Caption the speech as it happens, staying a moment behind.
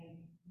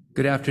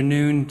Good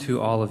afternoon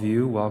to all of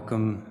you.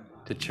 Welcome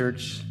to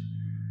church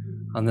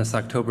on this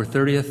October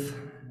 30th,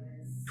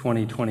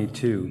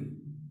 2022.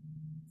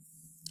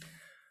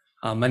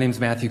 My name is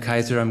Matthew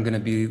Kaiser. I'm going to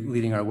be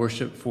leading our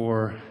worship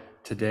for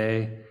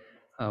today.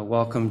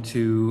 Welcome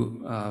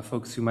to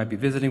folks who might be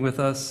visiting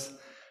with us.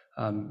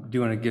 Do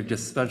want to give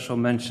just special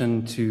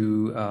mention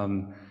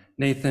to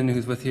Nathan,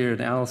 who's with here,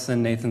 and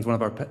Allison. Nathan's one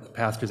of our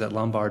pastors at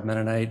Lombard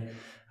Mennonite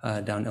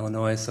down in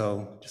Illinois.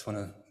 So just want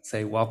to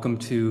say welcome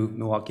to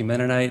Milwaukee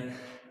Mennonite.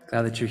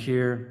 Glad that you're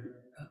here.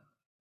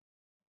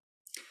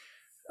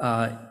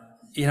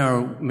 In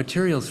our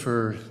materials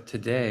for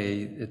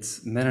today,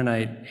 it's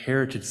Mennonite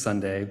Heritage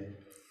Sunday.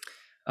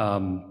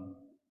 And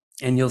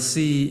you'll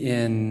see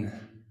in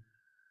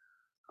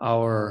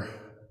our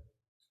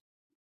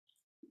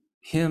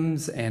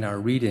hymns and our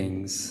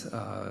readings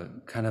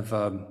kind of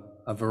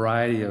a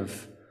variety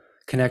of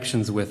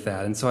connections with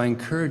that. And so I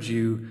encourage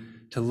you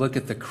to look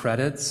at the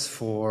credits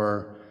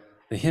for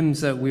the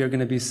hymns that we are going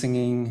to be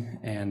singing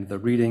and the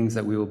readings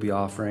that we will be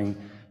offering.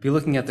 Be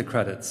looking at the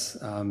credits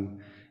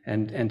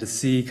and to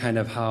see kind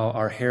of how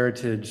our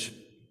heritage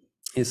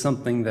is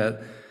something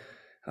that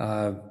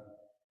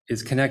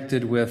is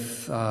connected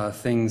with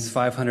things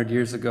 500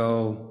 years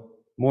ago,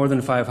 more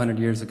than 500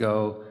 years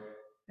ago,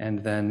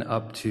 and then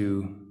up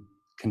to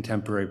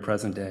contemporary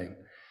present day,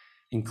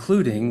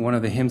 including one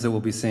of the hymns that we'll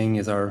be singing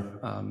is our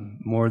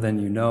More Than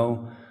You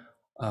Know,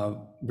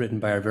 written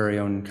by our very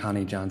own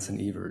Connie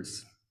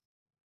Johnson-Evers.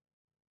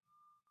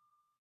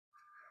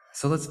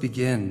 So let's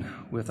begin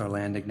with our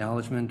land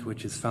acknowledgement,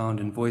 which is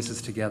found in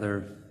Voices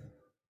Together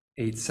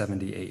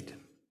 878.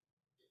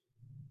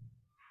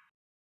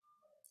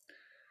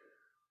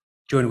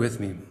 Join with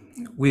me.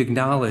 We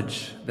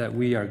acknowledge that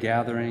we are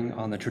gathering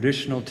on the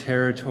traditional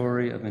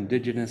territory of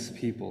indigenous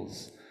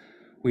peoples.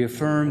 We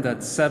affirm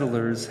that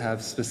settlers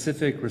have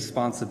specific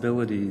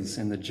responsibilities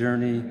in the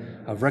journey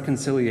of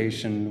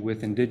reconciliation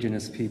with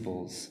indigenous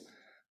peoples,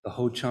 the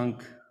Ho-Chunk,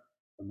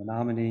 the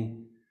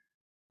Menominee,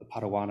 the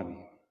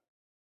Potawatomi.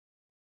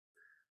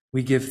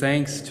 We give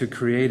thanks to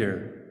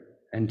Creator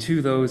and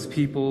to those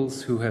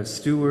peoples who have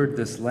stewarded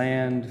this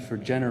land for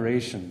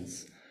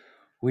generations.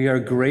 We are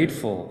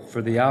grateful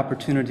for the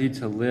opportunity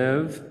to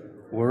live,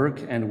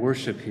 work, and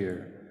worship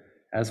here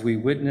as we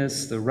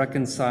witness the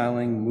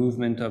reconciling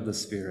movement of the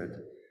Spirit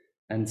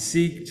and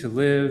seek to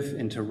live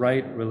into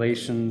right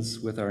relations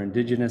with our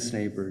indigenous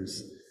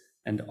neighbors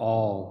and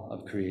all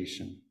of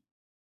creation.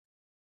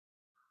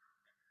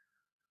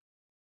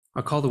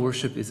 Our call to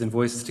worship is in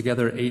Voices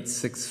Together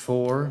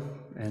 864,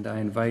 and I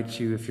invite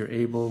you, if you're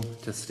able,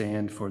 to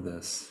stand for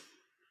this.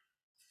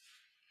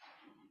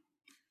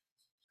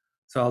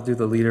 So I'll do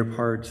the leader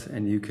part,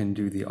 and you can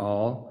do the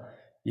all.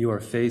 You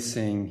are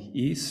facing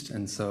east,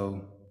 and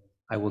so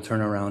I will turn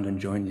around and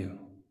join you.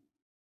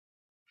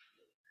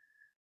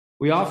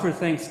 We offer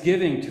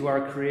thanksgiving to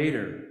our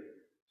Creator,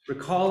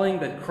 recalling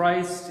that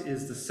Christ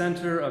is the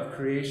center of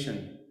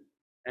creation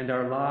and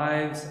our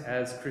lives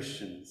as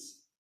Christians.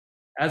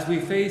 As we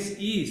face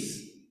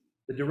east,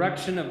 the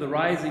direction of the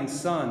rising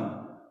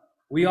sun,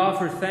 we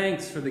offer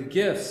thanks for the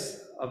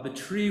gifts of the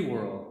tree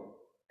world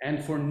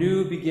and for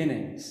new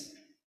beginnings.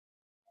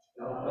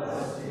 Help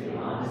us to be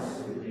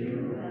honest with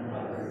you and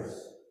others,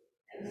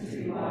 and to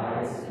be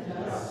wise and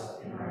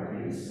just in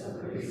our use of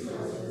the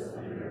resources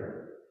of the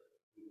earth.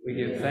 We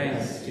give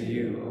thanks to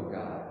you, O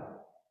God.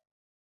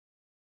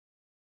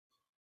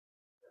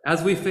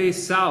 As we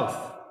face south,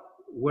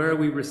 where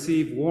we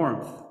receive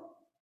warmth,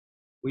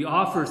 we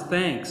offer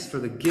thanks for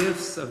the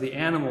gifts of the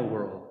animal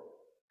world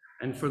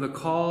and for the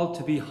call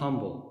to be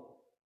humble.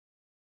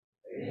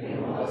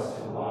 Enable us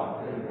to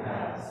walk their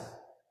paths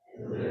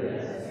and live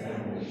as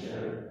family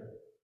should,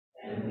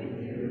 and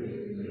with you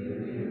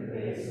to the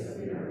face of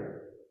the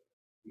earth.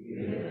 We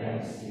give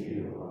thanks to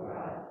you, O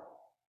God.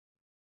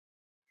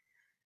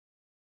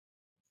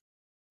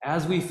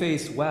 As we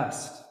face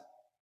west,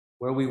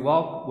 where we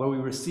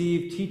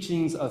receive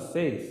teachings of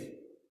faith,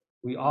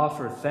 we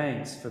offer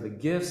thanks for the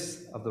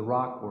gifts of the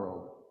rock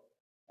world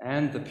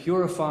and the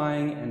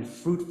purifying and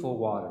fruitful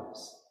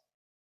waters.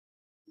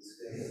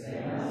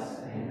 Sustain us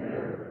and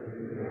nerve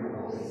through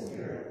your Holy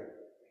Spirit,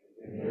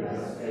 and give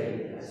us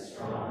faith as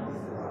strong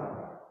as the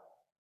rock.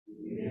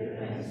 We give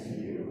thanks to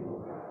you,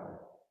 O God.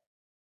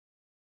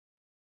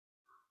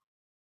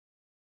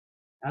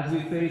 As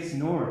we face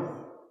north,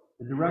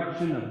 the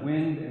direction of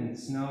wind and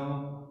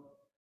snow,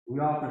 we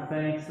offer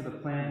thanks to the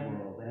plant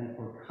world and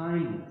for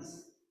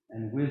kindness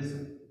and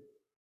wisdom.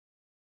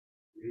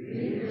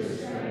 Breathe your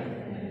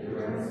strength and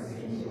endurance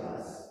into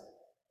us,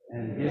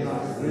 and give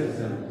us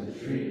wisdom to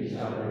treat each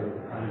other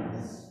with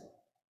kindness.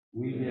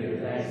 We give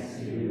thanks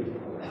to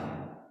you, O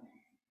God.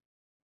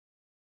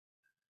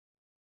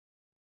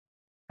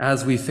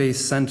 As we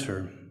face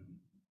center,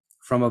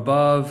 from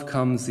above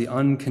comes the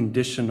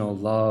unconditional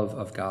love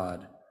of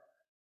God.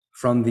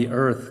 From the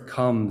earth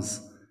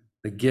comes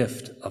the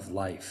gift of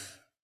life.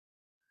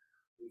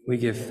 We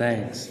give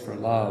thanks for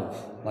love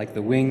like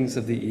the wings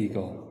of the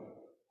eagle.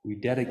 We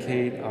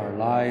dedicate our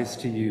lives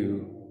to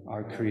you,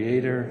 our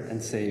Creator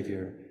and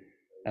Savior,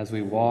 as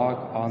we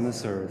walk on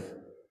this earth,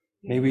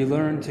 may we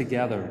learn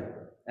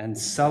together and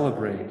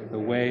celebrate the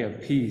way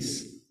of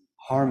peace,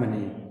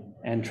 harmony,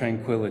 and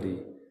tranquility.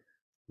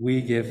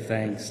 We give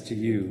thanks to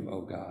you,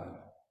 O God.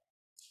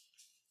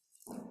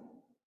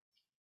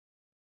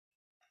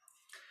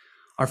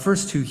 Our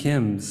first two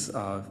hymns,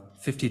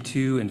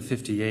 52 and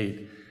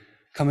 58,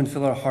 Come and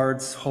Fill Our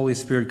Hearts, Holy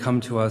Spirit,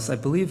 Come to Us. I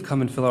believe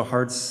Come and Fill Our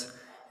Hearts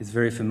is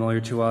very familiar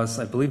to us.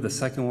 I believe the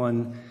second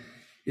one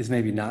is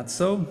maybe not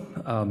so.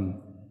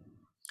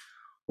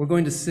 We're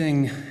going to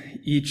sing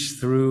each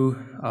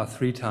through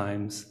 3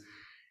 times,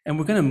 and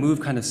we're going to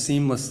move kind of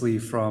seamlessly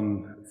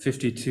from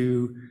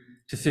 52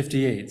 to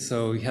 58.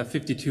 So you have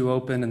 52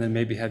 open, and then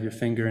maybe have your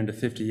finger into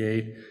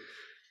 58.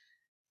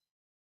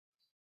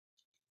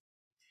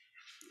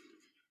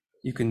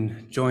 You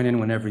can join in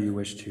whenever you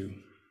wish to.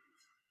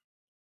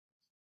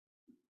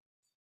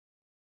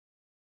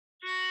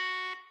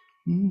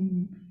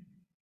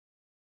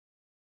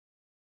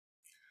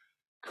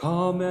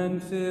 Come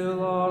and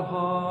fill our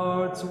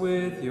hearts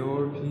with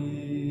your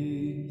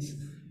peace.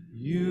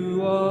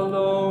 You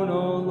alone,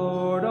 O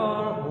Lord,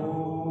 are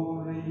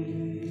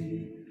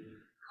holy.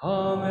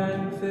 Come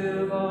and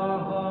fill our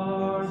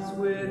hearts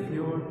with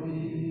your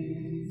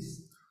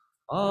peace.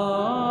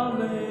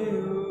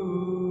 Alleluia.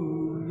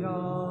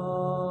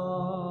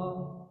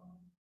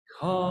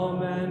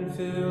 Come and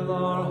fill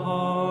our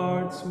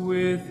hearts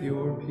with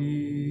your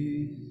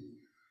peace.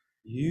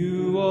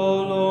 You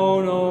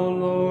alone, O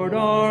Lord,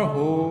 are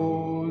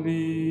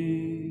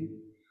holy.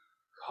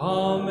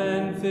 Come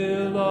and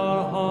fill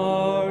our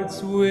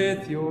hearts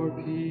with your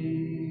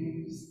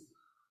peace.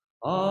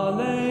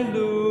 Alleluia.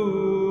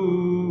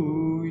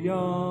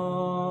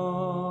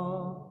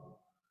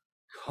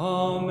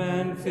 Come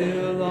and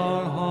fill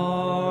our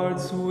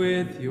hearts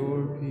with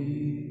your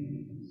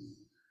peace.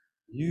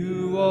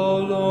 You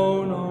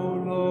alone,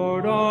 O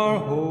Lord, are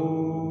holy.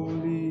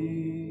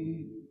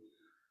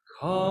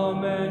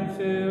 Come and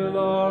fill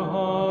our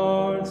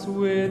hearts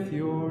with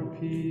your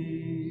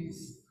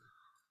peace.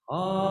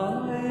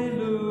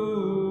 Alleluia.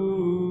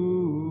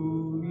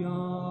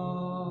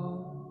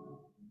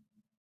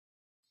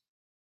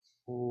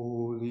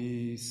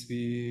 Holy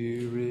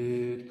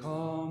Spirit,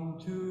 come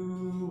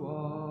to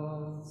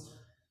us.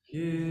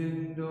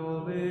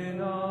 Kindle in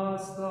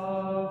us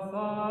the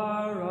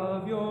fire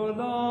of your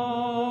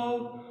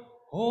love.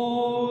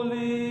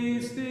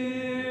 Holy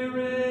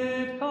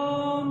Spirit,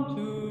 come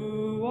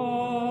to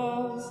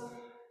us.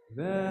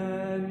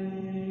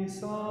 Veni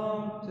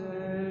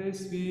Sancte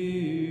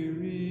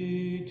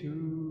Spiritu.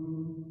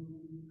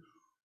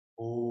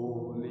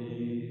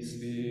 Holy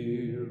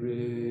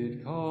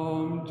Spirit,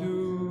 come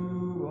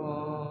to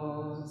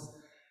us.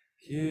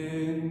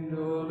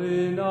 Kindle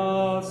in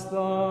us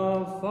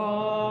the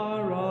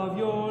fire of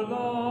your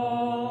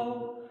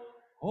love.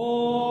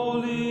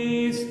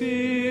 Holy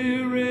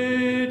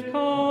Spirit,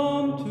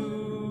 come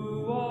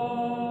to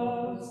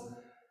us.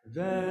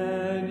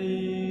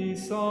 Veni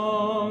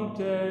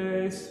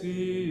Sancte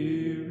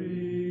Spiritus.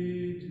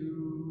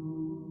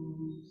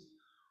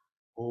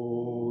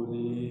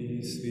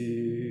 Holy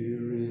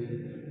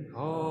Spirit,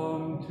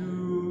 come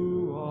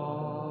to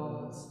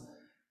us.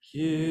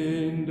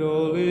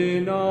 Kindle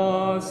in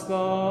us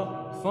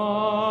the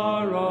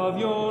fire of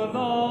your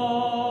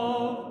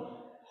love.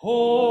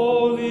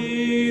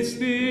 Holy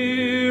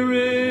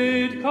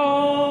Spirit,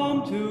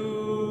 come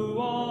to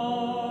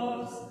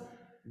us.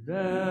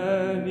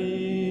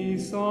 Veni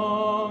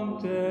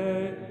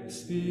Sancte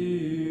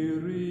Spiritus.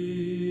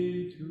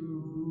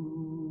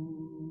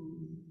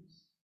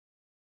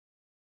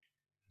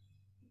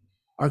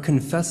 Our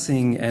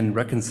confessing and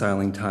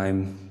reconciling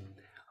time,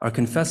 our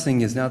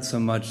confessing is not so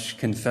much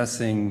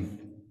confessing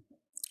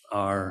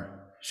our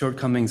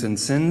shortcomings and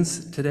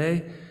sins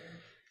today.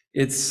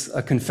 It's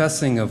a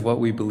confessing of what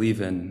we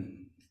believe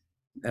in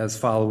as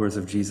followers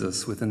of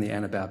Jesus within the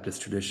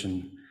Anabaptist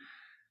tradition.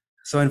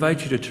 So I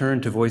invite you to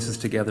turn to Voices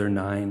Together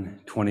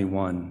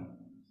 9:21.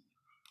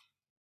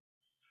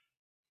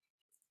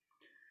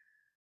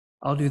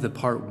 I'll do the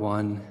part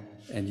 1,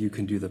 and you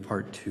can do the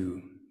part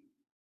 2.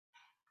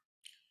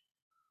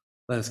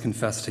 Let us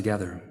confess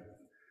together.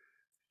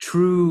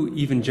 True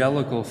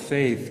evangelical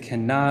faith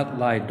cannot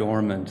lie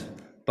dormant,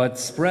 but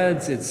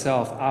spreads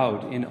itself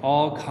out in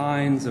all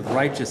kinds of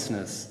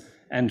righteousness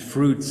and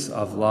fruits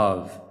of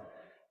love.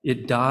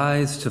 It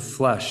dies to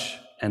flesh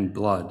and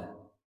blood.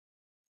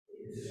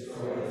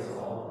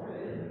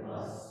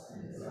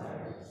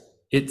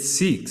 It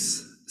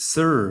seeks,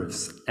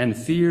 serves, and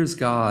fears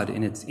God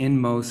in its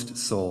inmost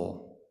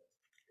soul.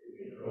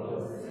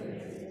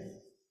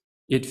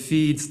 It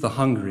feeds the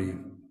hungry.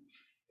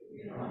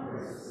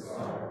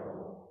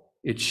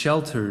 It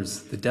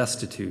shelters the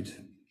destitute.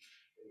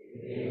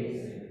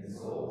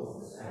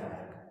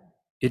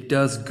 It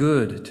does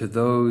good to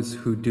those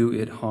who do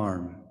it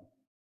harm.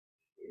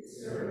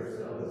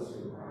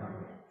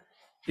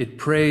 It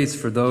prays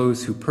for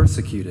those who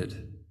persecute it.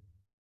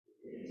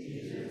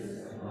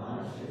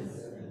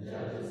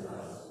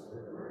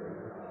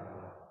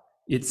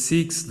 It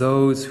seeks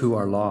those who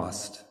are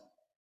lost.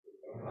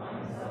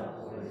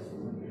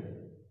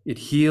 It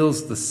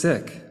heals the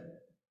sick.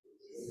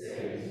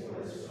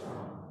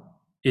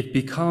 It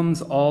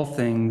becomes all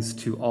things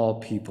to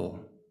all people.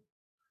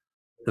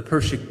 The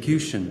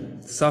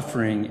persecution,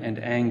 suffering, and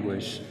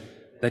anguish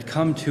that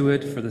come to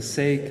it for the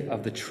sake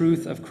of the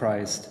truth of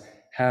Christ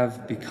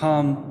have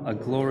become a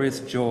glorious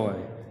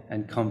joy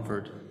and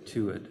comfort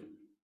to it.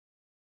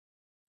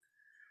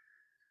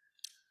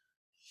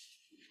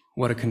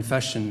 What a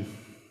confession.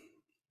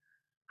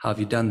 How have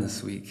you done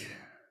this week?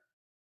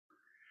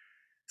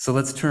 So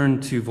let's turn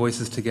to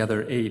Voices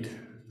Together 8,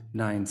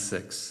 9,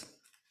 6.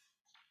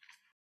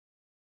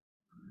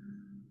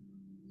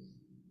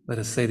 Let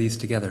us say these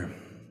together.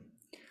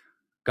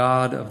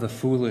 God of the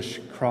foolish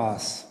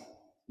cross,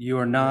 you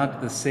are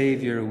not the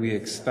Savior we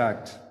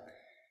expect.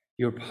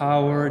 Your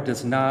power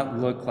does not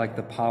look like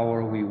the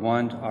power we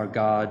want our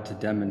God to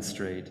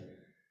demonstrate.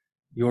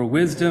 Your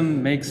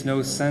wisdom makes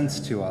no sense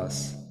to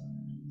us.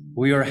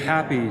 We are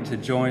happy to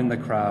join the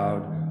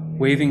crowd,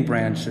 waving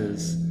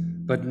branches,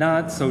 but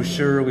not so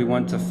sure we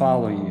want to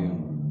follow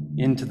you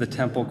into the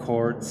temple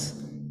courts,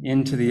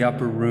 into the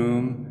upper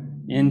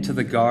room, into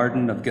the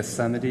Garden of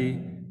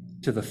Gethsemane,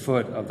 to the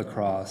foot of the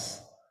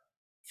cross.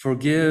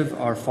 Forgive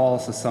our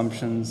false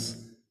assumptions,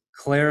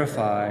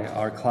 clarify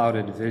our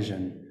clouded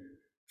vision.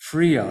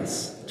 Free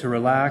us to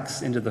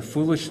relax into the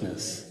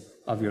foolishness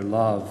of your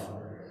love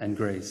and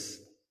grace.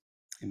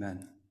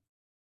 Amen.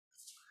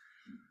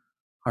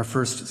 Our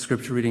first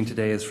scripture reading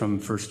today is from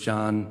 1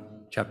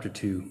 John chapter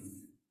 2.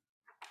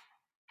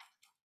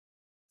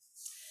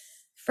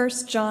 1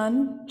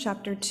 John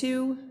chapter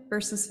 2,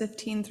 verses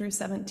 15 through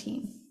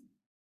 17.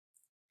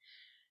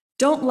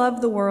 Don't love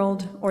the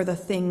world or the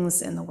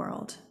things in the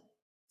world.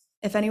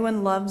 If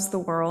anyone loves the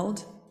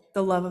world,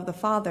 the love of the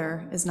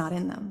Father is not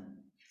in them.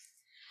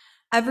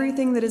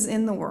 Everything that is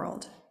in the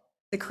world,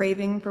 the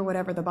craving for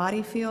whatever the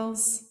body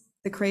feels,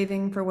 the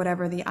craving for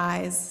whatever the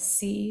eyes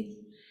see,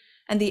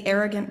 and the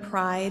arrogant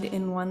pride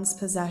in one's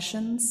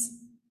possessions,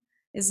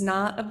 is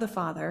not of the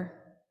Father,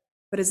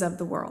 but is of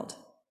the world.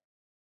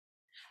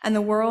 And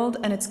the world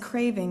and its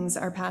cravings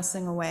are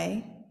passing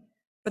away,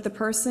 but the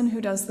person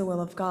who does the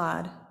will of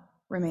God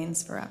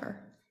remains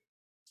forever.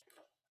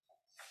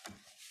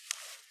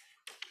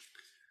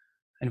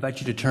 I invite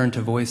you to turn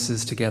to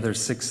Voices Together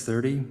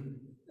 630,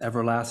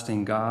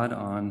 Everlasting God,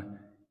 on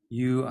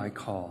You I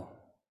Call.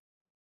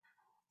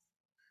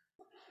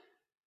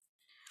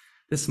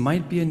 This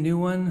might be a new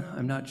one,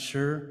 I'm not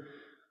sure.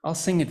 I'll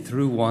sing it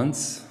through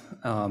once,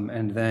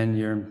 and then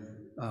you're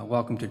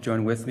welcome to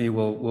join with me.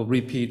 We'll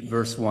repeat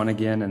verse 1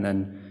 again, and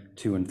then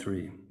 2 and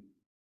 3.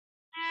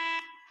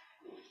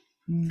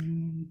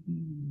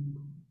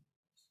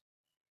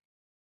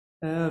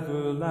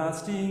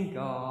 Everlasting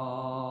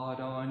God,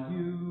 on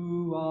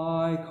you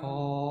I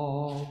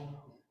call.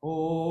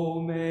 Oh,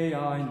 may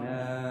I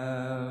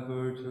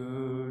never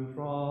turn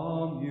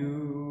from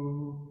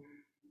you,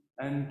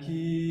 and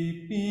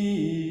keep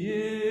me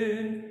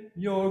in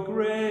your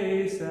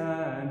grace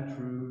and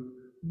truth.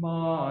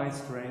 My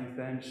strength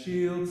and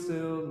shield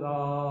still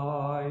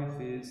life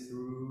is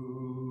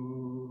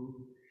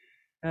through.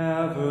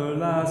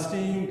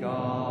 Everlasting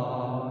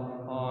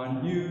God,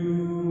 on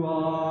you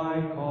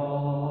I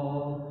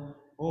call.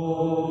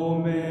 Oh,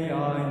 may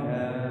I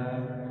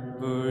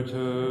never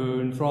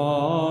turn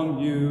from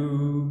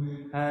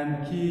you,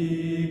 and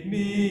keep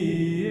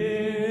me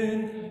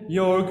in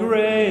your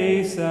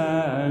grace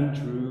and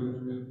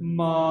truth.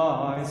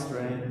 My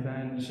strength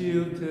and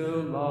shield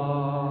till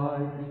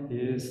life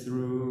is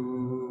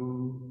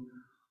through.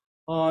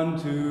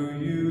 Unto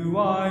you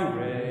I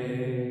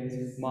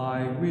raise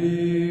my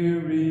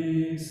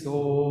weary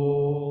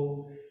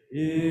soul.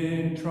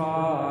 In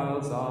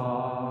trials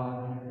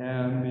I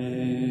am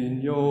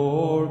in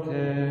your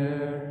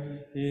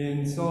care.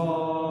 In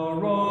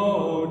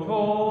sorrow,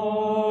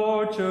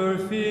 torture,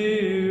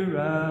 fear,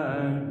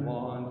 and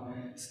want,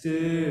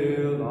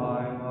 still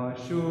I'm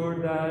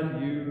assured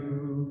that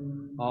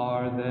you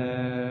are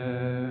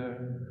there.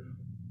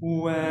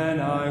 When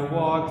I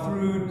walk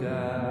through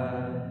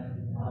death,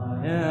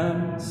 I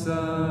am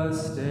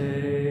sustained.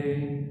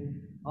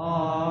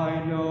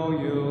 I know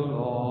you'll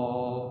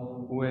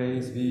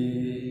always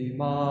be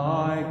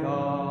my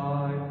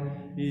guide.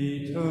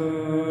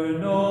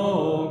 Eternal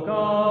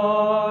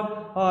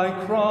God,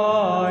 I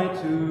cry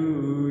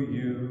to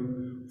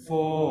you.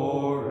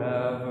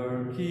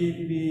 Forever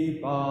keep me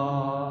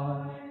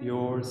by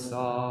your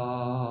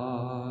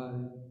side.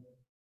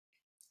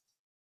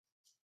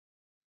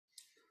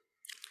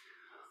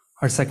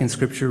 Our second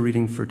scripture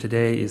reading for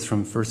today is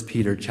from 1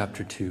 Peter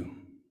chapter 2.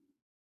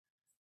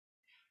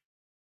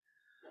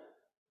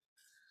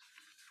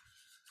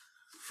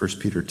 1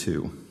 Peter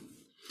 2.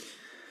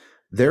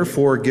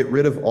 Therefore get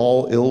rid of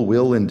all ill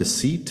will and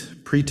deceit,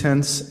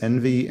 pretense,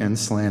 envy, and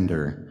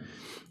slander.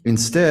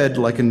 Instead,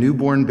 like a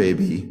newborn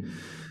baby,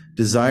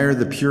 desire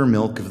the pure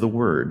milk of the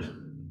word.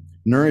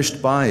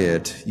 Nourished by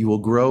it, you will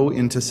grow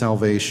into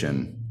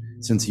salvation,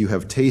 since you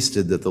have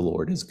tasted that the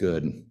Lord is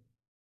good.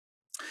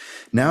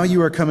 Now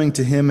you are coming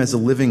to him as a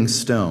living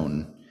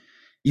stone,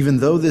 Even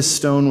though this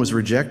stone was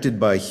rejected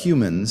by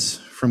humans,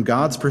 from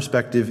God's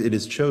perspective, it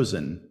is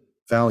chosen,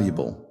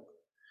 valuable.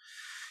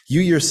 You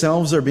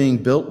yourselves are being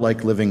built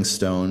like living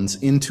stones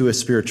into a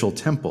spiritual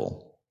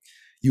temple.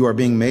 You are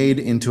being made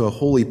into a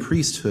holy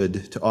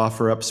priesthood to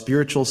offer up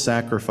spiritual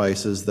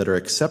sacrifices that are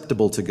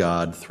acceptable to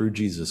God through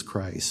Jesus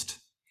Christ.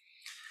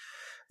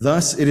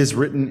 Thus it is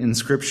written in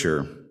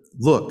Scripture,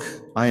 "Look,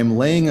 I am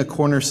laying a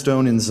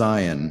cornerstone in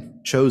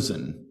Zion,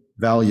 chosen,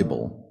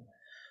 valuable.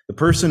 The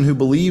person who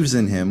believes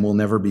in him will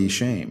never be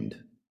shamed."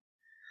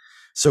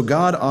 So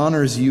God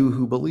honors you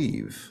who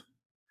believe.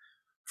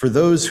 For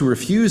those who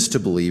refuse to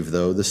believe,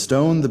 though, the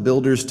stone the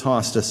builders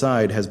tossed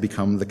aside has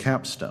become the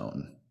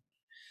capstone.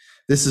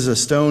 This is a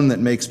stone that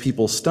makes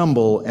people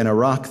stumble and a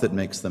rock that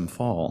makes them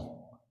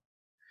fall.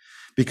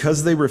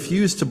 Because they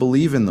refuse to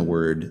believe in the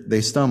word,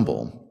 they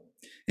stumble.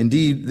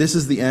 Indeed, this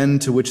is the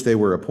end to which they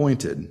were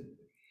appointed.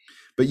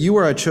 But you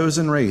are a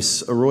chosen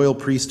race, a royal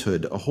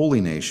priesthood, a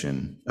holy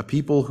nation, a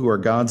people who are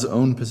God's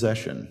own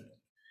possession.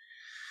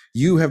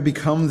 You have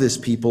become this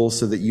people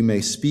so that you may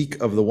speak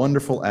of the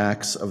wonderful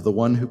acts of the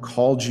one who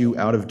called you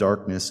out of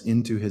darkness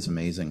into his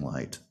amazing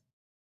light.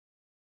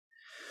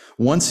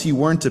 Once you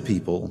weren't a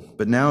people,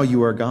 but now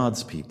you are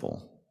God's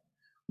people.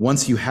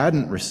 Once you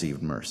hadn't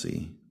received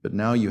mercy, but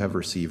now you have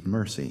received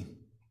mercy.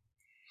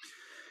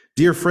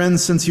 Dear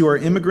friends, since you are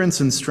immigrants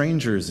and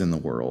strangers in the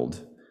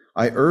world,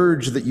 I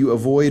urge that you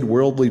avoid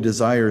worldly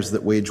desires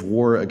that wage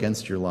war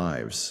against your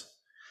lives.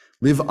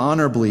 Live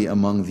honorably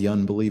among the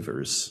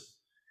unbelievers.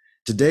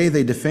 Today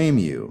they defame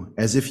you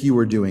as if you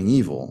were doing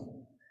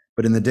evil,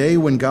 but in the day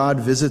when God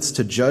visits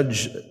to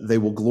judge, they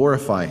will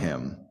glorify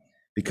him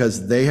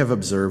because they have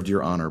observed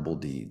your honorable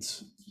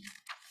deeds.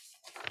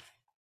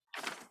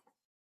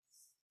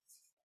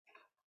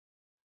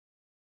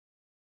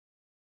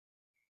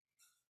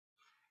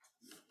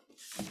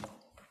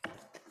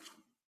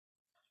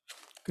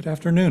 Good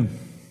afternoon.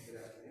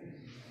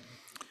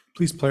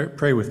 Please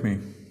pray with me.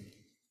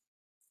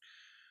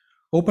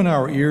 Open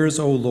our ears,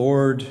 O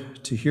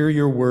Lord, to hear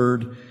your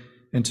word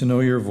and to know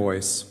your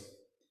voice.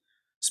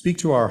 Speak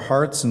to our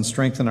hearts and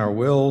strengthen our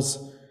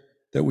wills,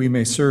 that we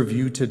may serve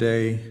you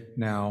today,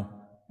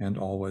 now, and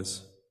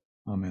always.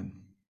 Amen.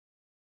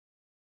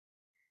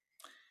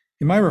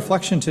 In my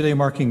reflection today,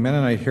 marking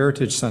Mennonite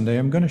Heritage Sunday,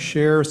 I'm going to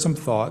share some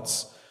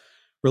thoughts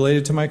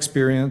related to my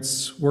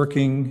experience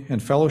working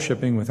and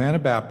fellowshipping with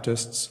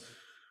Anabaptists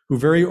who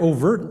very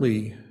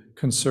overtly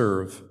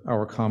conserve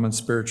our common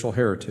spiritual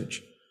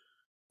heritage,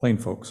 plain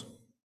folks.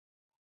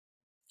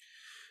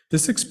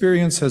 This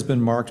experience has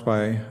been marked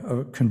by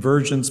a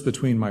convergence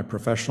between my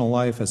professional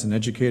life as an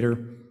educator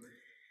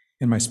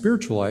and my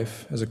spiritual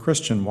life as a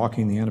Christian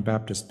walking the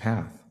Anabaptist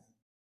path.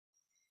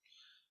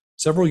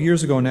 Several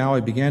years ago now,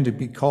 I began to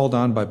be called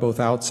on by both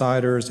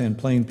outsiders and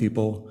plain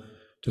people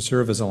to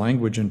serve as a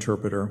language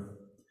interpreter,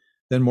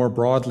 then more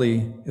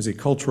broadly as a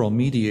cultural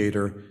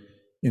mediator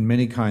in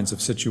many kinds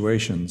of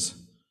situations,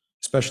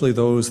 especially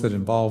those that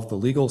involve the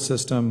legal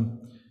system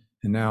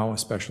and now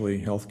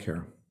especially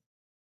healthcare.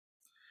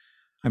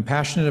 I'm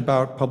passionate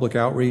about public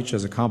outreach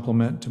as a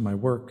complement to my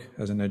work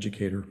as an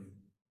educator.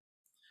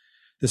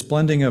 This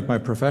blending of my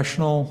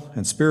professional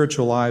and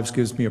spiritual lives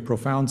gives me a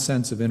profound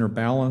sense of inner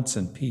balance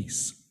and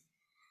peace.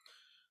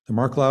 The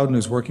Mark Loudon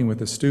who's working with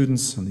the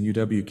students on the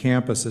UW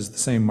campus is the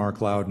same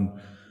Mark Loudon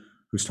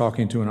who's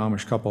talking to an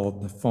Amish couple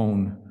on the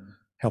phone,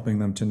 helping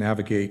them to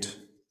navigate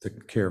the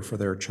care for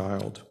their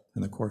child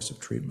in the course of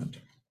treatment.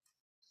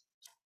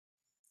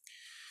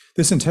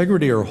 This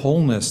integrity or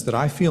wholeness that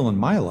I feel in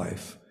my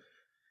life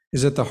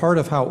is at the heart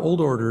of how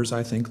old orders,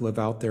 I think, live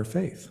out their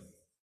faith.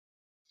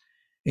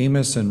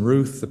 Amos and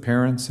Ruth, the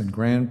parents and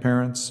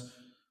grandparents,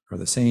 are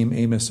the same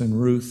Amos and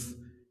Ruth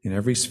in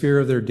every sphere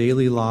of their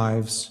daily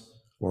lives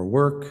or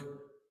work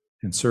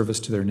and service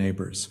to their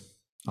neighbors,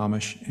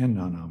 Amish and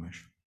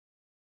non-Amish.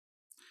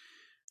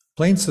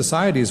 Plain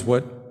society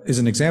is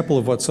an example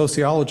of what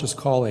sociologists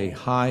call a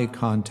high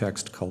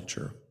context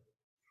culture.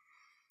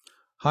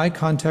 High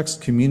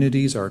context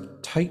communities are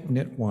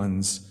tight-knit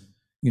ones,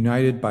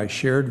 united by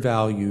shared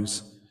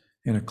values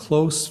and a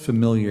close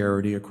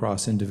familiarity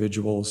across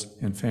individuals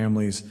and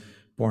families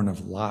born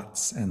of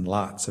lots and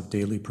lots of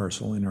daily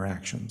personal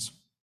interactions.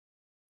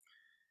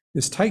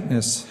 This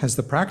tightness has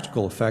the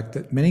practical effect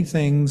that many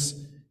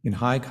things in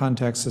high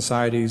context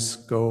societies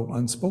go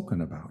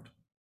unspoken about.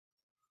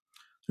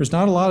 There's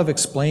not a lot of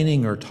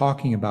explaining or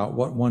talking about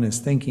what one is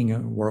thinking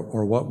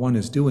or what one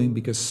is doing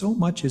because so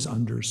much is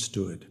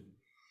understood.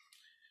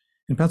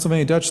 In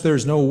Pennsylvania Dutch,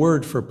 there's no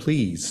word for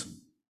please.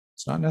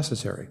 It's not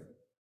necessary,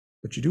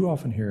 but you do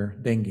often hear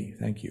dengue,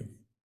 thank you.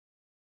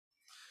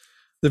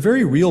 The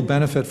very real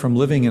benefit from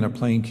living in a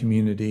plain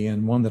community,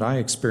 and one that I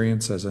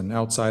experience as an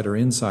outsider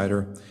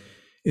insider,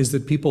 is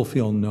that people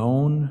feel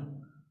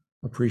known,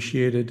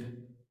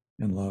 appreciated,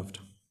 and loved.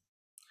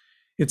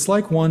 It's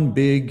like one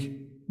big,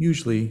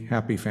 usually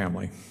happy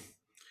family.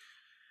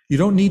 You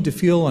don't need to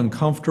feel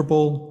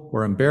uncomfortable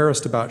or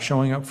embarrassed about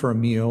showing up for a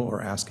meal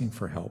or asking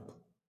for help.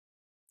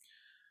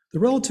 The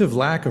relative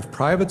lack of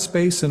private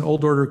space in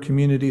old order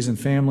communities and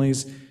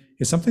families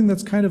is something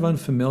that's kind of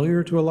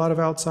unfamiliar to a lot of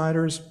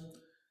outsiders,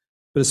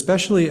 but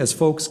especially as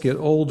folks get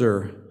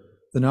older,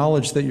 the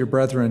knowledge that your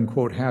brethren,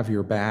 quote, have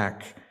your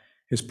back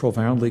is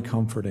profoundly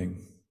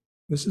comforting.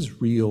 This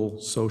is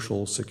real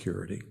social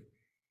security.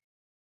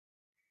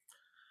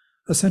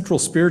 A central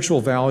spiritual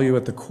value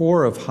at the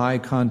core of high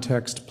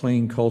context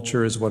plain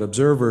culture is what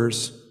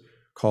observers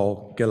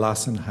call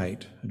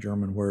Gelassenheit, a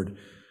German word,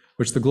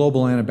 which the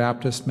Global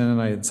Anabaptist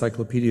Mennonite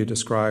Encyclopedia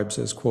describes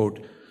as,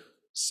 quote,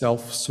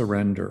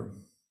 self-surrender,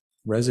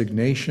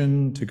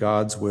 resignation to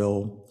God's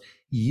will,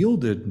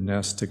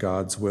 yieldedness to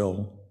God's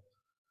will,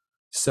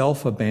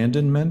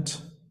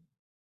 self-abandonment,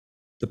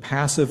 the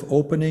passive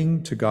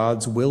opening to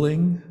God's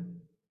willing,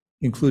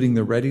 including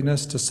the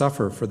readiness to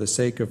suffer for the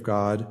sake of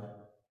God,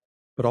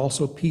 but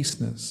also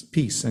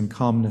peace and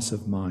calmness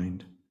of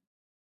mind.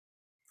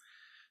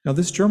 Now,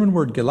 this German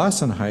word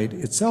Gelassenheit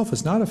itself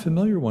is not a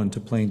familiar one to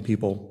plain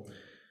people,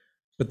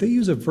 but they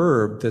use a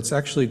verb that's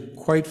actually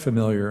quite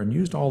familiar and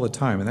used all the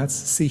time, and that's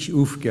sich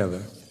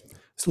aufgeben.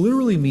 This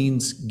literally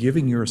means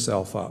giving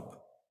yourself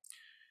up.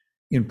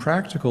 In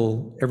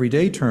practical,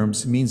 everyday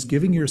terms, it means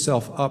giving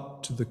yourself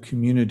up to the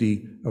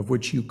community of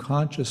which you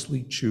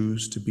consciously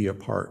choose to be a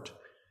part,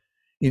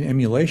 in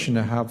emulation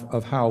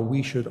of how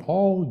we should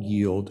all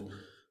yield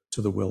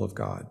to the will of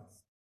God.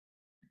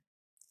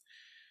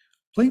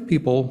 Plain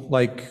people,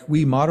 like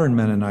we modern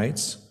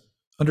Mennonites,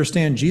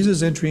 understand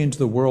Jesus' entry into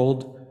the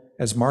world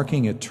as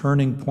marking a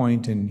turning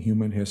point in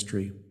human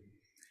history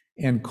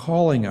and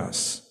calling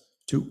us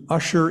to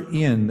usher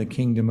in the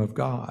kingdom of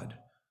God,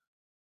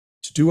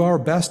 to do our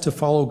best to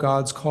follow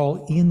God's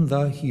call in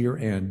the here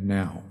and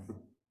now.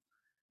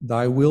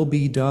 Thy will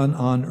be done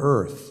on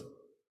earth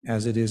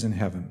as it is in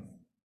heaven.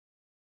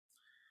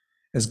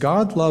 As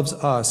God loves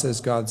us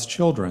as God's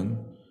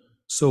children,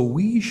 so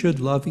we should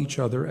love each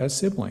other as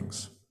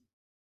siblings.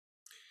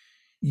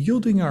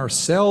 Yielding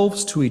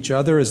ourselves to each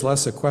other is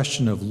less a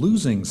question of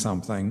losing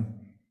something,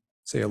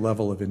 say a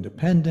level of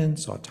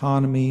independence,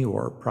 autonomy,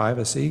 or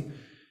privacy,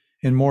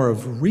 and more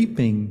of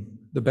reaping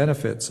the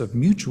benefits of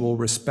mutual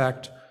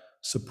respect,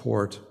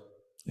 support,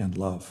 and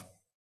love.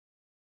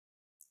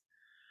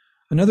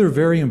 Another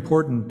very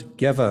important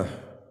geva,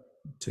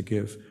 to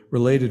give,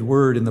 related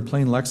word in the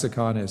plain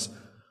lexicon is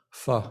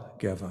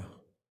vergeva,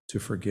 to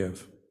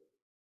forgive.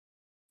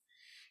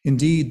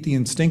 Indeed, the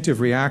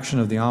instinctive reaction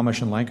of the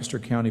Amish in Lancaster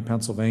County,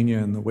 Pennsylvania,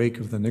 in the wake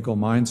of the nickel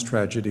mines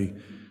tragedy,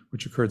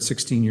 which occurred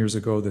 16 years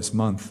ago this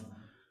month,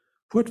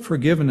 put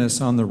forgiveness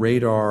on the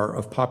radar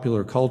of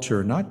popular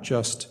culture, not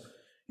just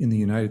in the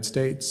United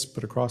States,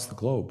 but across the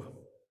globe.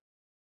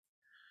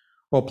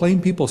 While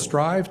plain people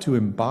strive to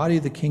embody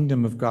the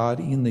kingdom of God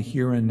in the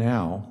here and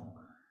now,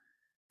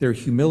 their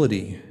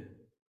humility,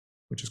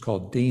 which is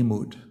called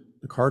Demut,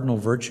 the cardinal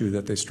virtue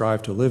that they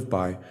strive to live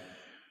by,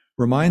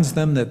 reminds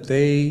them that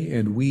they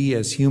and we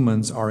as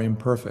humans are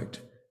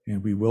imperfect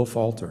and we will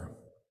falter.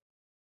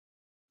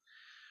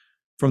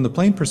 From the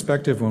plain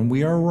perspective, when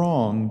we are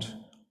wronged,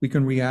 we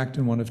can react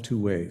in one of two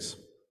ways.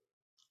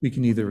 We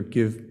can either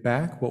give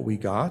back what we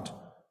got,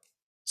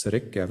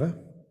 zurückgeben,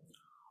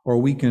 or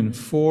we can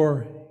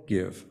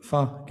forgive,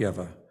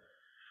 vergeben,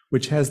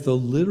 which has the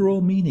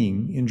literal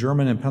meaning in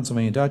German and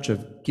Pennsylvania Dutch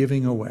of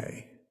giving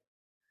away,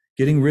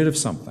 getting rid of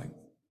something,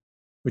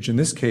 which in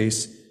this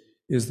case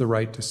is the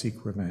right to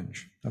seek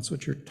revenge. That's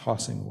what you're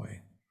tossing away.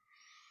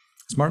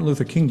 As Martin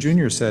Luther King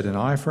Jr. said, an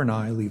eye for an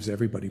eye leaves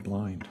everybody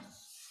blind.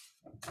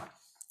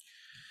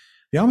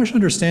 The Amish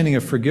understanding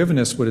of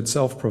forgiveness would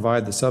itself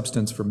provide the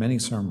substance for many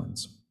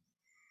sermons.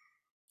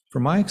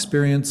 From my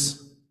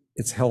experience,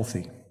 it's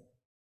healthy.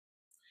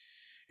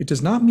 It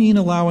does not mean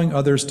allowing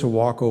others to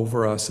walk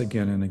over us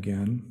again and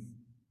again.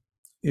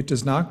 It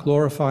does not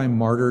glorify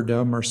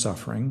martyrdom or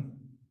suffering.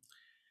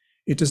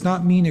 It does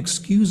not mean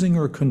excusing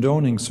or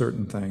condoning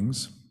certain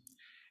things,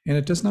 and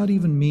it does not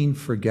even mean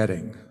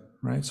forgetting,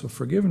 right? So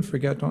forgive and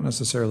forget don't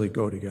necessarily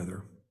go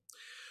together.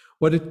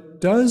 What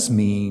it does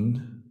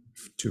mean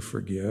to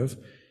forgive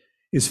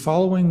is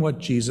following what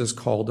Jesus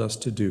called us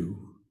to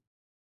do.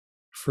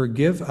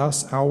 Forgive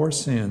us our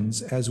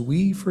sins as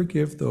we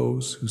forgive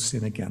those who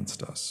sin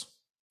against us.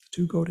 The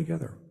two go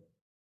together.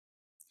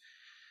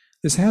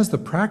 This has the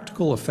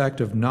practical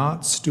effect of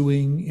not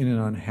stewing in an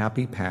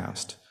unhappy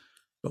past,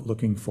 but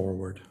looking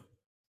forward.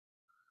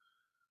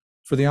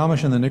 For the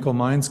Amish and the nickel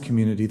mines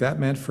community, that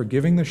meant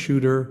forgiving the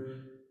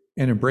shooter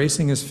and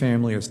embracing his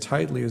family as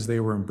tightly as they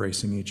were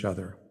embracing each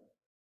other.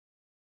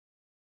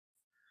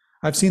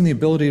 I've seen the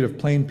ability of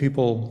plain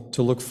people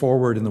to look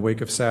forward in the wake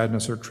of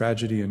sadness or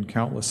tragedy in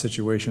countless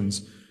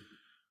situations,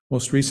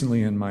 most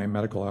recently in my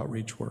medical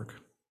outreach work.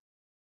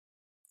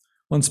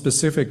 One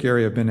specific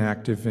area I've been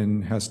active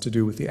in has to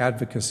do with the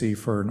advocacy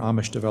for an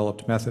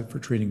Amish-developed method for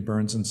treating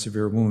burns and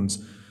severe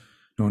wounds,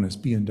 known as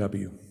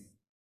B&W.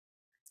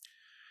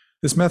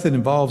 This method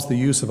involves the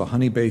use of a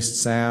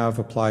honey-based salve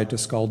applied to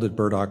scalded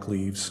burdock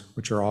leaves,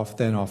 which are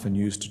often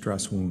used to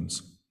dress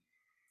wounds.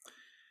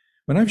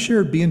 When I've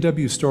shared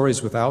B&W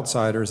stories with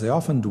outsiders, they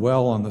often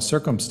dwell on the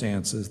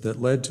circumstances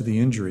that led to the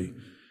injury,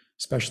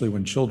 especially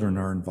when children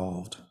are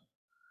involved.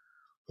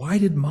 Why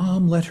did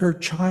mom let her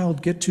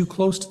child get too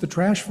close to the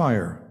trash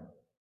fire?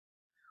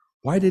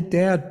 Why did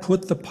dad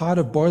put the pot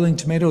of boiling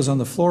tomatoes on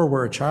the floor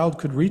where a child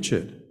could reach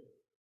it?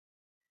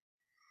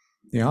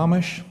 The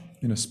Amish,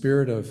 in a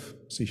spirit of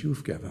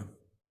Sihufgeva,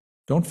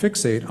 don't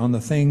fixate on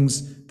the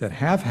things that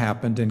have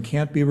happened and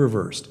can't be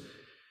reversed,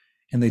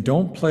 and they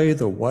don't play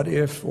the what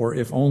if or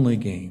if only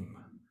game.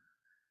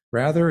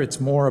 Rather,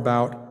 it's more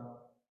about,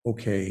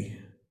 okay,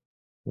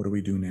 what do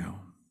we do now?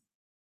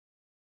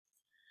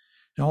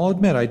 Now, I'll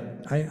admit,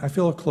 I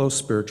feel a close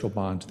spiritual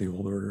bond to the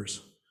old orders.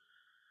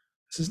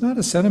 This is not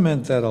a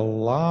sentiment that a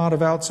lot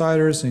of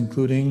outsiders,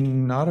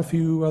 including not a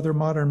few other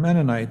modern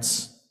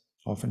Mennonites,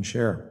 often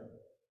share.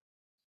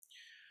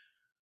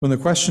 When the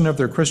question of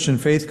their Christian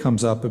faith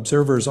comes up,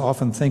 observers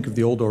often think of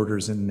the old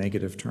orders in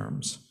negative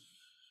terms.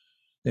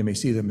 They may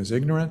see them as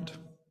ignorant,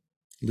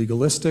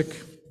 legalistic,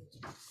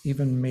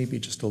 even maybe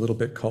just a little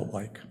bit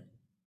cult-like.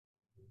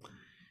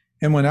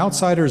 And when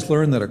outsiders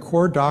learn that a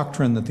core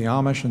doctrine that the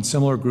Amish and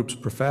similar groups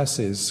profess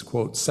is,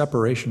 quote,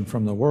 separation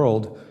from the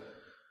world,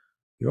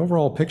 the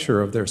overall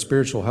picture of their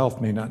spiritual health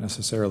may not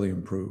necessarily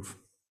improve.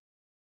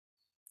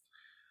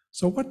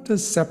 So what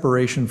does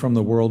separation from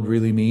the world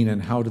really mean,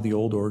 and how do the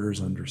old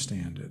orders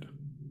understand it?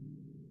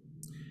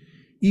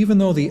 Even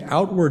though the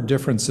outward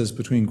differences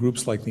between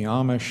groups like the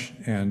Amish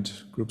and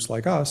groups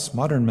like us,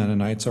 modern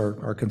Mennonites,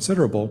 are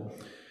considerable,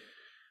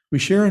 we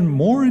share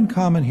more in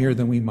common here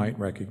than we might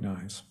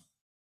recognize.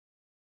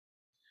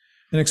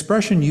 An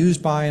expression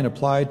used by and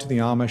applied to the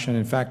Amish, and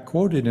in fact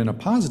quoted in a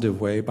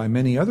positive way by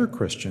many other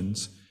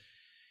Christians,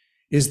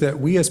 is that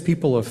we as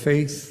people of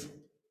faith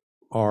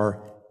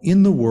are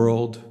in the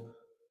world,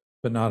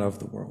 but not of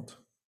the world.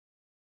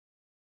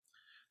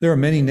 There are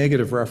many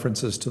negative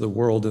references to the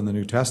world in the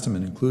New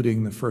Testament,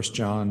 including the 1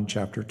 John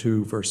chapter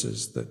 2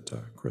 verses that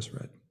Chris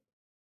read.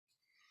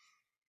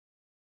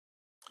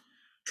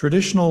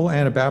 Traditional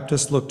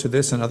Anabaptists look to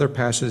this and other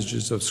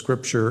passages of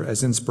Scripture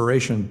as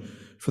inspiration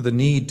for the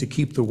need to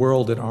keep the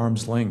world at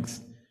arm's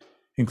length,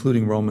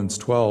 including Romans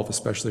 12,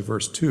 especially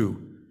verse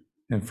 2,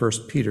 and 1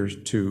 Peter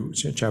 2,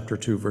 chapter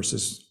 2,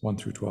 verses 1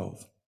 through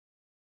 12.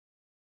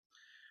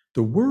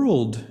 The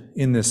world,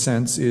 in this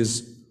sense,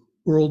 is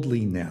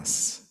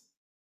worldliness.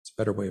 It's a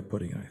better way of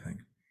putting it, I think.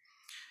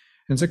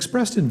 And it's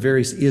expressed in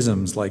various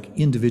isms like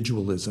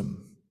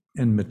individualism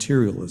and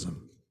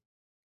materialism.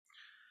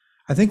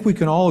 I think we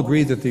can all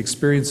agree that the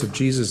experience of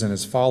Jesus and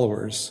his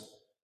followers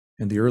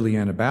and the early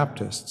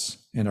Anabaptists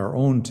and our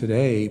own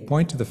today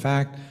point to the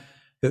fact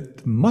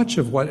that much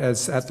of what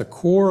is at the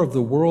core of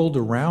the world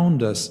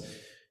around us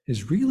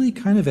is really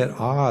kind of at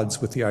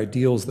odds with the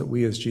ideals that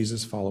we as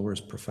Jesus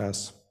followers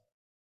profess.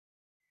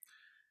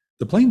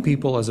 The plain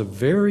people, as a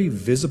very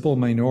visible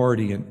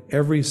minority in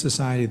every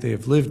society they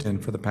have lived in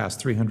for the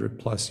past 300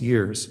 plus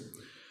years,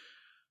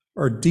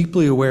 are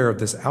deeply aware of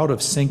this out of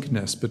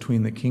syncness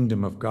between the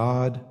kingdom of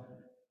God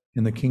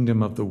and the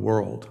kingdom of the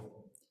world,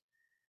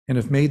 and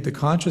have made the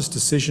conscious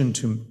decision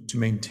to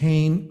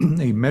maintain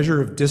a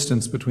measure of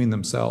distance between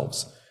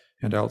themselves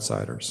and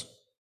outsiders.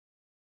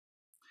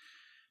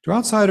 To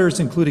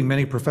outsiders, including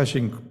many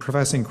professing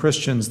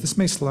Christians, this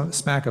may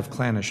smack of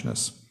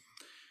clannishness,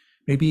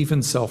 maybe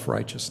even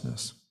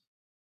self-righteousness.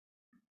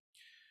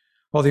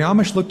 While the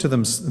Amish look to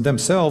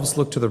themselves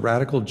look to the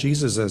radical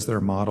Jesus as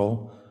their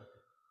model,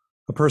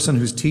 a person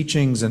whose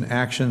teachings and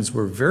actions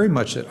were very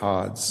much at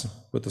odds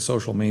with the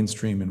social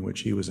mainstream in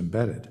which he was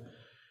embedded,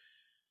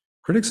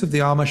 critics of the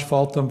Amish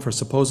fault them for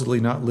supposedly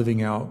not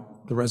living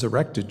out the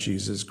resurrected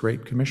Jesus'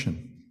 Great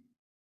Commission.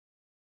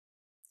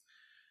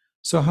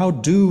 So how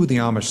do the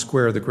Amish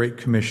square the Great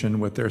Commission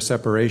with their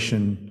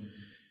separation,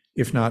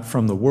 if not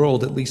from the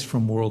world, at least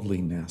from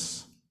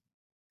worldliness?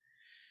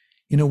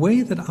 In a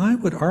way that I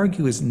would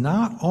argue is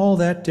not all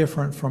that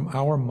different from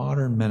our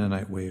modern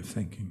Mennonite way of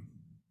thinking.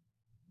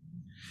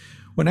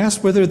 When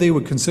asked whether they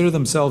would consider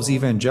themselves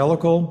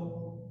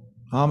evangelical,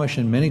 Amish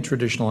and many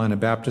traditional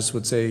Anabaptists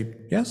would say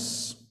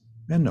yes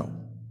and no.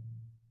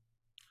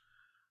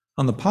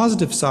 On the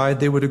positive side,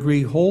 they would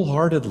agree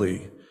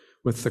wholeheartedly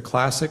with the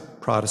classic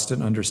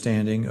Protestant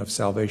understanding of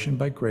salvation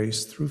by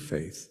grace through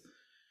faith,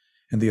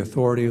 and the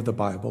authority of the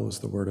Bible as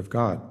the Word of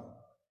God.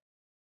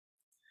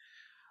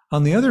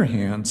 On the other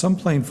hand, some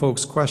plain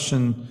folks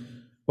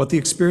question what the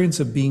experience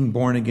of being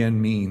born again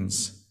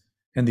means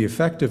and the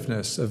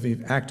effectiveness of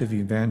active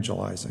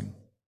evangelizing.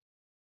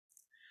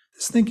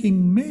 This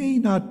thinking may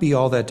not be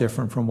all that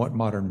different from what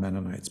modern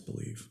Mennonites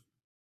believe.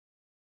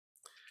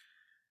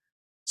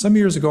 Some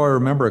years ago, I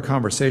remember a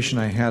conversation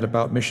I had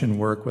about mission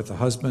work with the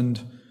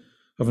husband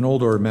of an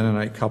older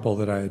Mennonite couple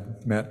that I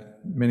had met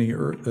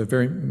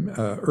very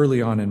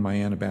early on in my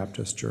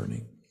Anabaptist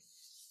journey.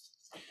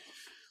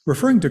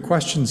 Referring to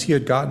questions he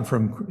had gotten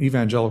from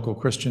evangelical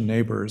Christian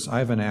neighbors,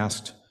 Ivan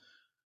asked,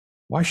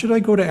 "Why should I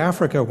go to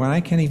Africa when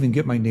I can't even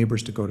get my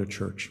neighbors to go to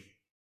church?"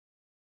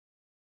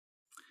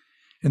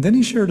 And then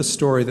he shared a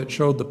story that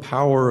showed the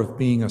power of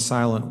being a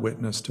silent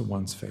witness to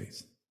one's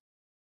faith.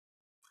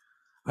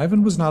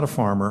 Ivan was not a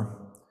farmer,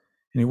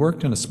 and he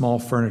worked in a small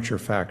furniture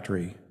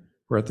factory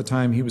where at the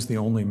time he was the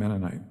only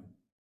Mennonite.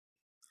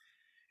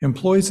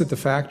 Employees at the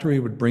factory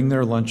would bring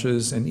their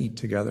lunches and eat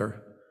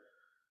together.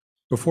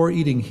 Before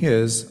eating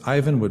his,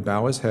 Ivan would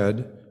bow his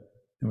head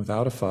and,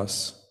 without a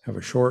fuss, have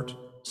a short,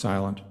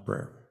 silent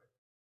prayer.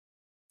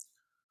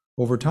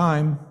 Over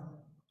time,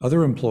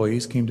 other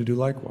employees came to do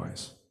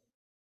likewise.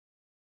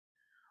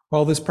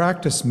 While this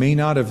practice may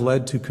not have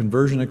led to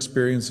conversion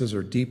experiences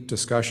or deep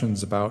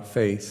discussions about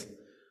faith,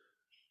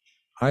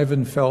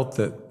 Ivan felt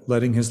that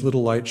letting his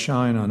little light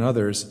shine on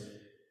others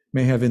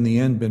may have in the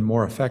end been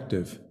more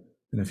effective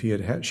than if he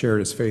had shared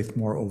his faith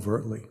more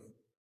overtly.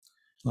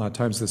 A lot of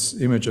times this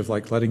image of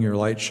like letting your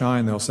light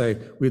shine, they'll say,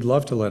 we'd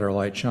love to let our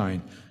light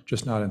shine,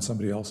 just not in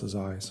somebody else's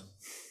eyes.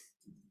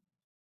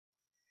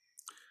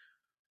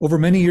 Over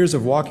many years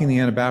of walking the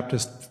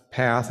Anabaptist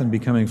path and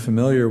becoming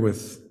familiar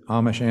with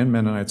Amish and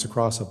Mennonites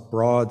across a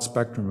broad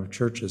spectrum of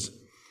churches,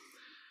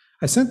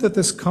 I sense that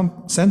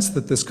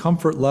this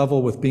comfort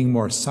level with being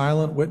more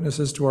silent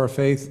witnesses to our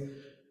faith,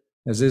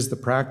 as is the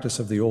practice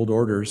of the old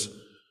orders,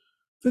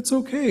 fits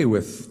okay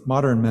with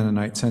modern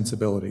Mennonite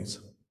sensibilities.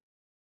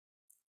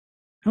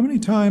 How many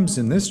times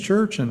in this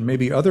church and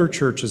maybe other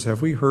churches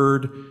have we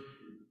heard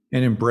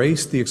and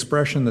embraced the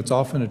expression that's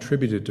often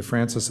attributed to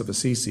Francis of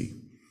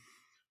Assisi?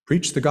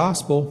 Preach the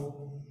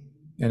gospel,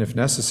 and if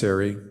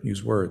necessary,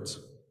 use words.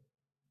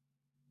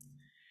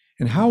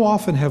 And how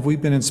often have we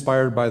been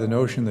inspired by the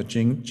notion that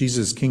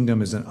Jesus'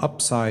 kingdom is an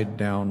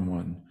upside-down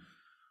one,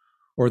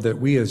 or that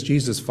we as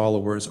Jesus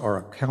followers are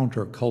a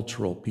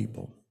countercultural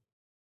people?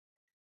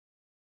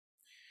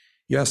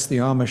 Yes, the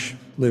Amish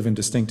live in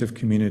distinctive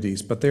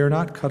communities, but they are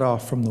not cut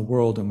off from the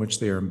world in which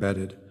they are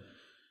embedded.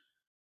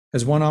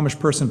 As one Amish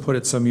person put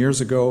it some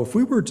years ago, if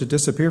we were to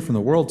disappear from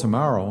the world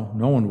tomorrow,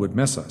 no one would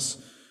miss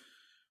us.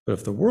 But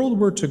if the world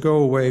were to go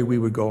away, we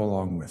would go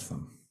along with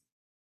them.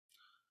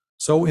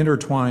 So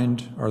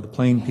intertwined are the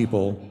plain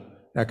people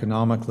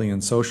economically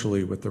and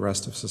socially with the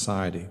rest of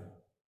society.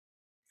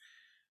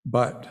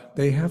 But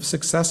they have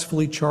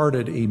successfully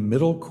charted a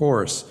middle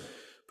course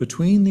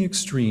between the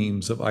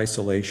extremes of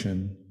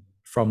isolation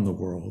from the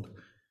world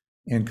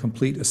and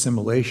complete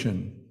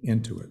assimilation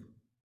into it.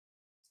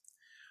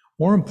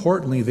 More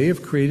importantly, they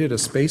have created a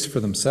space for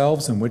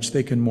themselves in which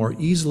they can more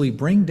easily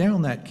bring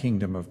down that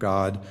kingdom of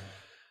God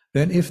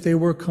than if they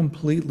were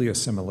completely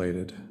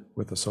assimilated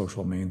with the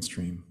social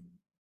mainstream.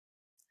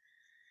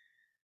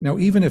 Now,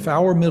 even if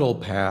our middle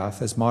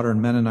path as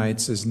modern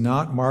Mennonites is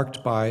not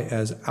marked by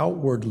as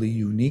outwardly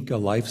unique a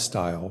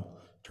lifestyle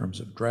in terms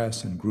of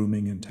dress and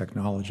grooming and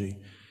technology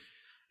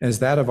as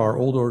that of our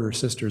old order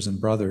sisters and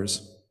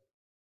brothers,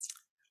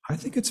 I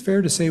think it's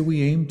fair to say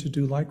we aim to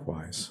do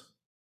likewise.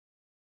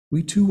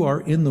 We too are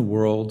in the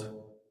world,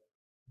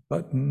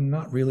 but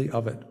not really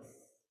of it.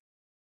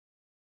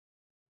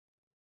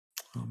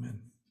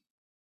 Amen.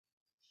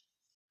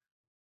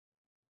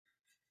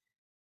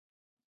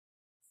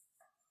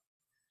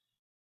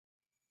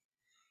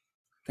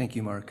 Thank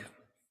you, Mark.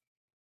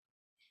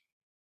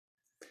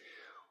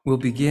 We'll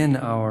begin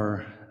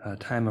our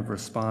time of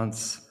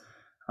response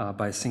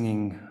by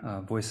singing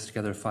Voices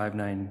Together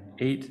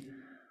 598,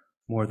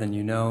 More Than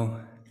You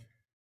Know.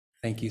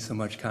 Thank you so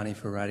much, Connie,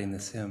 for writing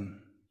this hymn.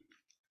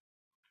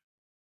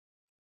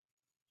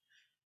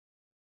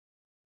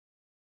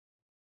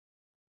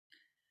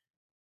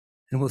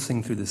 And we'll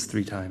sing through this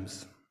 3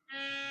 times.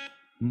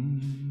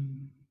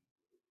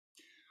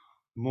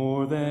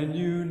 More than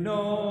you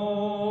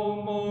know,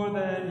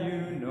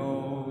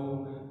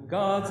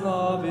 God's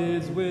love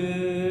is with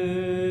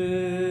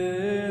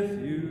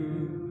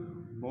you.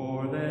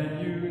 More than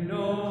you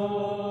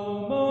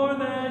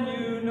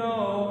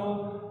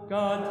know,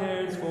 God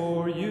cares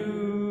for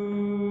you.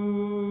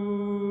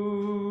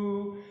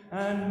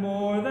 And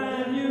more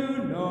than you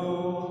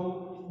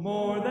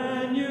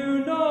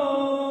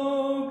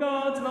know,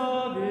 God's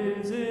love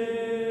is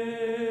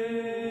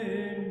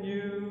in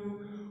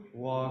you,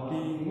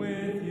 walking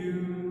with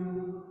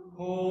you,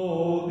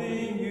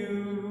 holding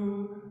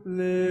you,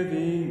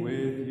 living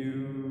with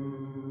you.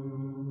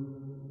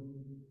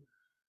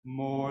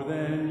 More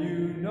than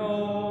you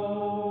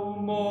know,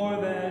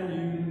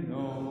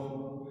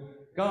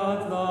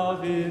 God's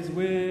love is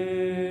with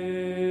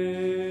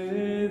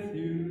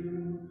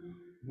you.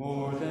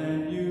 More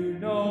than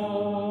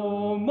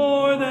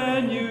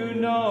you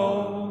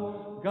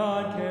know,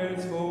 God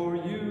cares for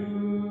you.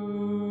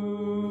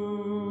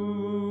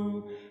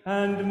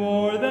 And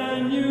more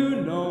than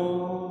you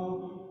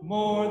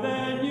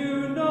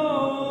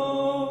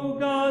know,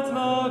 God's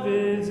love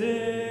is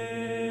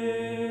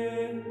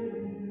in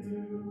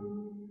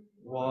you,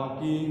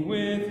 walking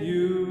with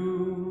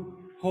you,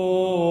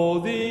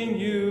 holding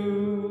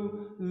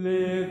you,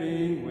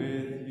 living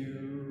with you.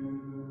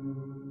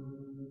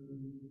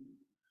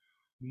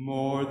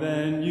 More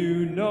than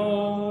you know,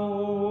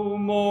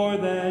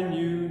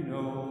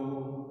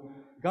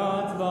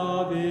 God's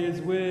love is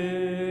with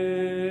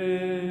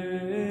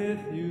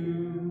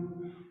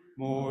you.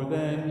 More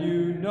than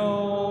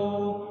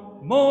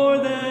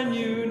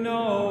you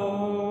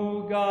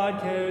know,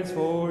 God cares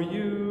for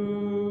you.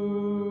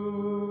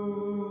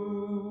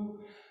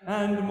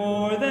 And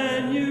more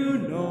than you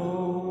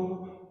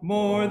know,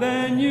 more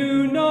than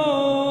you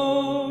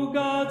know.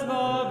 God's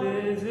love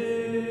is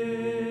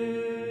in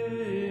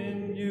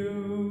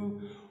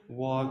you,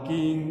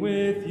 walking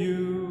with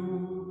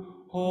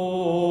you,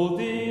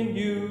 holding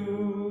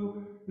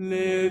you,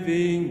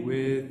 living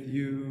with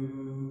you.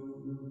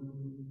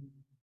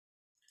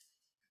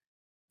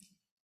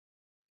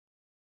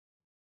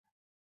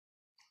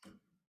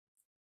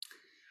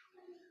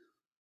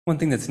 One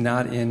thing that's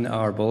not in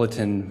our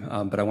bulletin,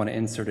 but I want to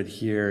insert it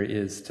here,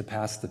 is to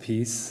pass the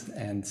peace.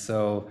 And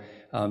so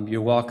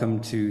you're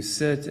welcome to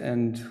sit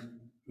and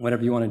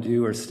whatever you want to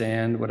do, or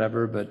stand,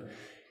 whatever, but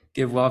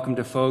give welcome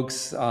to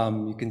folks.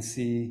 You can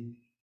see,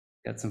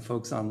 got some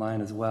folks online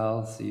as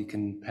well, so you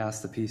can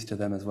pass the peace to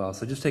them as well.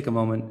 So just take a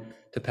moment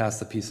to pass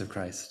the peace of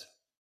Christ.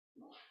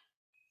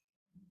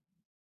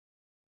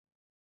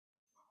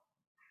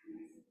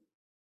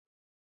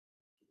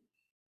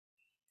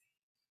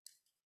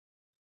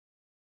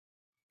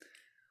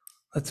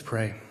 Let's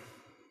pray.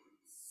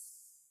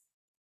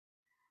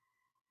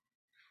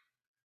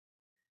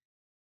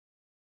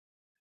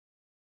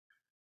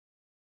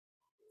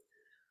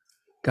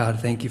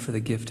 God, thank you for the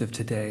gift of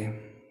today.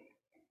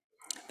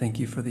 Thank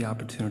you for the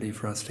opportunity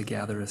for us to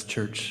gather as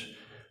church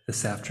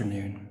this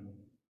afternoon.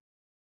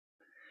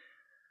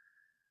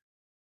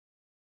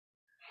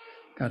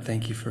 God,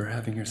 thank you for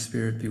having your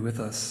Spirit be with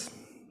us.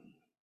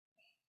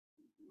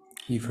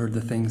 You've heard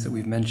the things that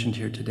we've mentioned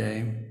here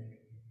today.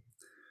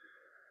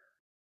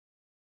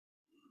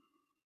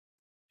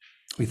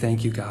 We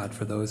thank you, God,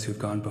 for those who've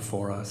gone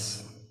before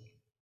us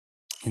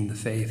in the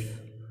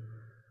faith.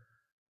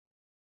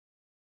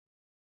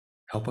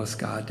 Help us,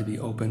 God, to be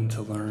open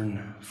to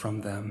learn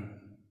from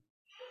them.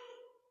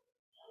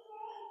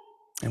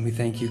 And we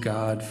thank you,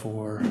 God,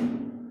 for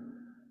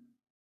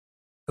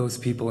those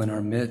people in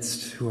our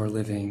midst who are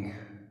living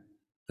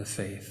the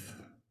faith.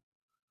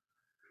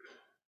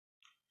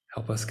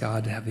 Help us,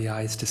 God, to have the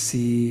eyes to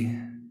see,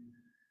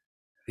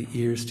 the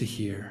ears to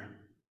hear,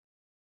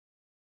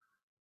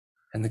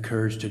 and the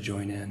courage to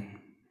join in.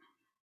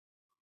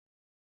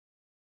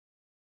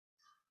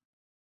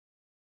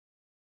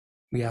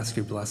 We ask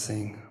your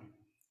blessing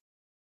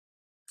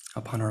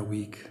upon our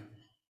week.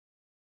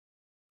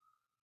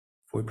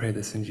 For we pray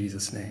this in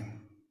Jesus'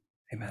 name.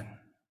 Amen.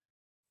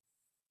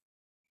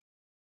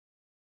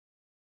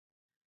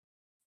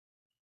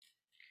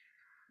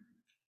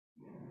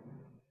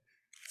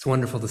 It's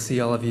wonderful to see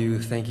all of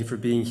you. Thank you for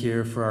being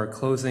here for our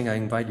closing. I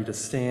invite you to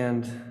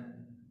stand.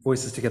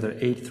 Voices together,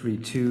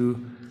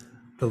 832,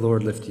 the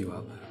Lord lift you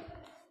up.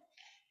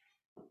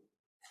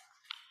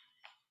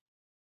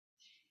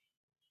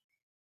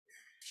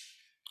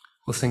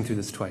 We'll sing through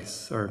this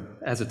twice, or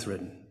as it's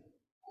written.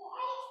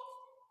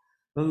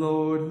 The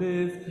Lord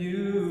lift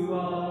you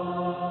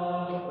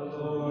up, the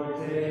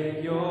Lord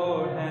take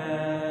your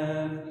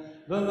hand,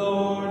 the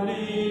Lord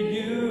lead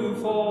you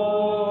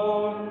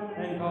forth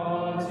and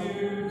cause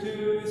you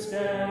to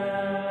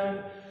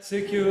stand,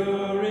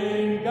 secure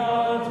in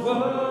God's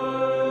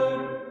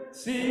word,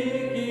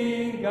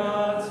 seeking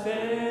God's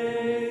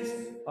face,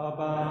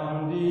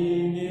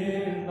 abounding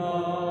in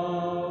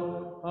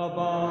love,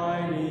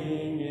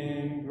 abiding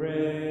in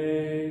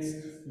grace.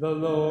 The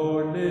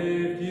Lord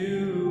lift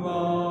you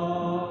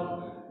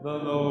up, the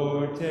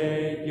Lord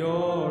take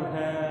your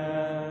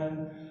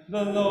hand,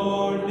 the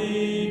Lord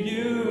lead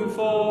you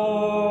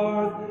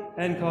forth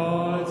and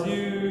cause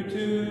you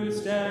to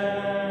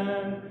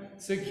stand,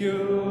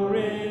 secure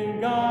in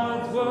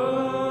God's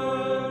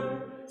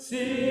word,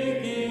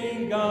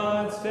 seeking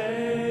God's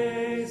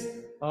face,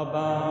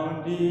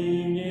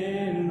 abounding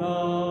in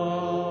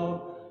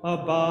love,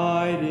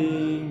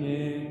 abiding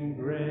in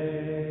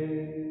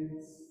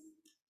grace.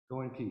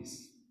 Go in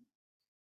peace.